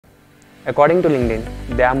According to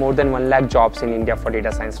LinkedIn, there are more than 1 lakh jobs in India for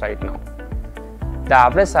data science right now. The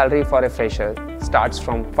average salary for a fresher starts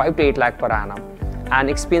from 5 to 8 lakh per annum,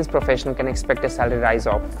 and experienced professional can expect a salary rise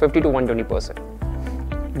of 50 to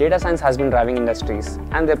 120%. Data science has been driving industries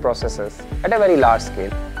and their processes at a very large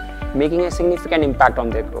scale, making a significant impact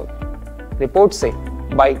on their growth. Reports say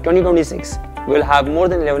by 2026, we will have more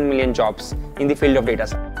than 11 million jobs in the field of data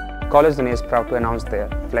science. Collegedunia is proud to announce their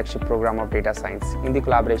flagship program of data science in the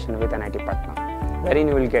collaboration with NIT Patna, wherein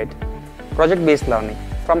you will get project-based learning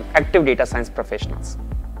from active data science professionals,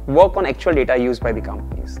 work on actual data used by the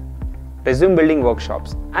companies, resume building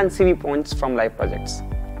workshops and CV points from live projects,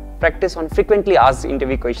 practice on frequently asked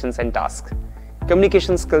interview questions and tasks,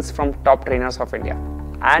 communication skills from top trainers of India,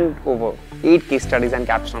 and over 8 case studies and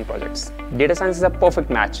capstone projects. Data science is a perfect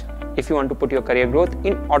match if you want to put your career growth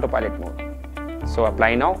in autopilot mode. So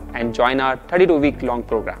apply now and join our 32-week long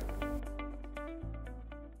program.